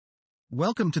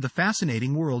Welcome to the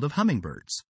fascinating world of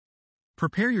hummingbirds.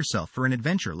 Prepare yourself for an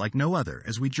adventure like no other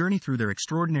as we journey through their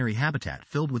extraordinary habitat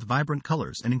filled with vibrant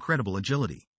colors and incredible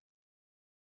agility.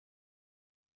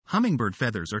 Hummingbird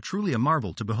feathers are truly a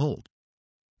marvel to behold.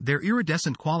 Their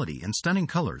iridescent quality and stunning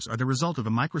colors are the result of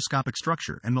a microscopic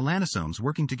structure and melanosomes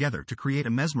working together to create a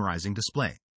mesmerizing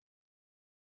display.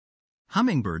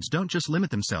 Hummingbirds don't just limit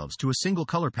themselves to a single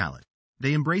color palette,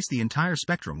 they embrace the entire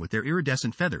spectrum with their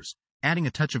iridescent feathers, adding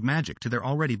a touch of magic to their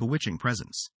already bewitching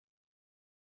presence.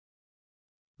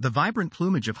 The vibrant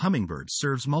plumage of hummingbirds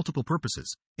serves multiple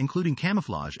purposes, including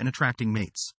camouflage and attracting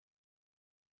mates.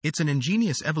 It's an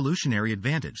ingenious evolutionary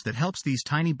advantage that helps these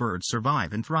tiny birds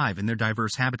survive and thrive in their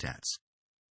diverse habitats.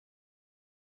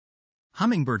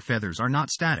 Hummingbird feathers are not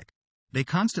static. They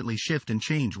constantly shift and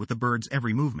change with the bird's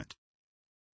every movement.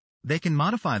 They can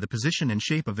modify the position and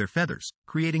shape of their feathers,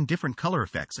 creating different color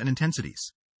effects and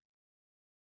intensities.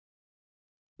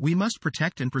 We must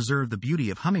protect and preserve the beauty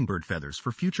of hummingbird feathers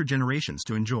for future generations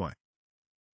to enjoy.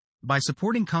 By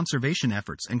supporting conservation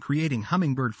efforts and creating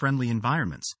hummingbird-friendly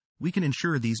environments, we can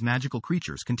ensure these magical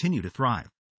creatures continue to thrive.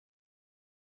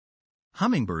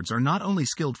 Hummingbirds are not only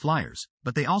skilled flyers,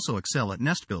 but they also excel at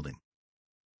nest building.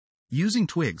 Using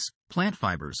twigs, plant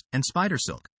fibers, and spider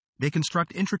silk, they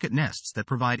construct intricate nests that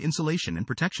provide insulation and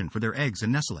protection for their eggs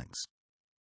and nestlings.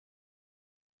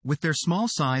 With their small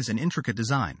size and intricate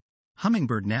design,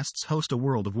 hummingbird nests host a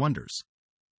world of wonders.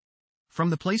 From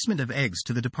the placement of eggs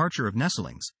to the departure of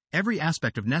nestlings, every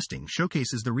aspect of nesting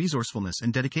showcases the resourcefulness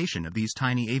and dedication of these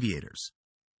tiny aviators.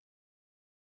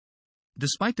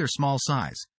 Despite their small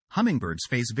size, hummingbirds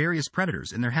face various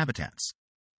predators in their habitats.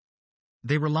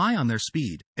 They rely on their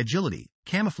speed, agility,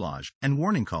 camouflage, and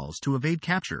warning calls to evade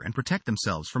capture and protect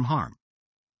themselves from harm.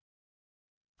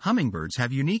 Hummingbirds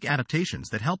have unique adaptations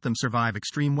that help them survive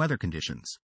extreme weather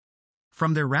conditions.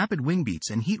 From their rapid wing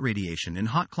beats and heat radiation in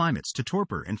hot climates to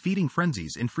torpor and feeding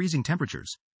frenzies in freezing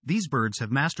temperatures, these birds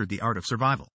have mastered the art of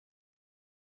survival.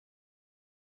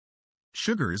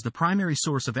 Sugar is the primary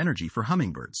source of energy for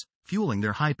hummingbirds, fueling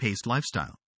their high-paced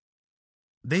lifestyle.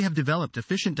 They have developed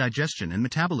efficient digestion and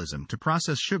metabolism to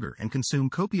process sugar and consume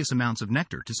copious amounts of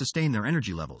nectar to sustain their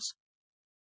energy levels.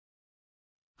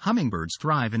 Hummingbirds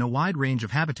thrive in a wide range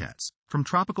of habitats, from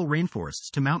tropical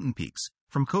rainforests to mountain peaks,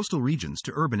 from coastal regions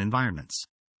to urban environments.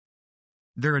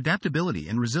 Their adaptability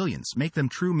and resilience make them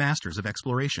true masters of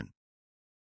exploration.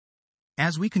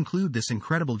 As we conclude this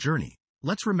incredible journey,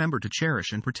 let's remember to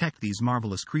cherish and protect these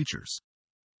marvelous creatures.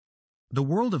 The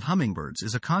world of hummingbirds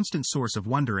is a constant source of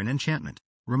wonder and enchantment,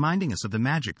 reminding us of the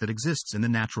magic that exists in the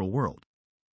natural world.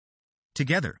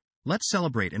 Together, let's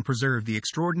celebrate and preserve the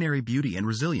extraordinary beauty and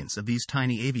resilience of these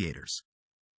tiny aviators.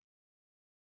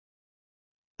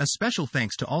 A special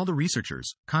thanks to all the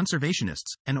researchers,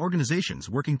 conservationists, and organizations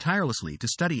working tirelessly to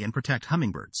study and protect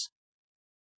hummingbirds.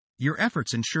 Your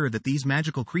efforts ensure that these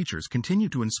magical creatures continue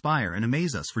to inspire and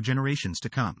amaze us for generations to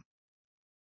come.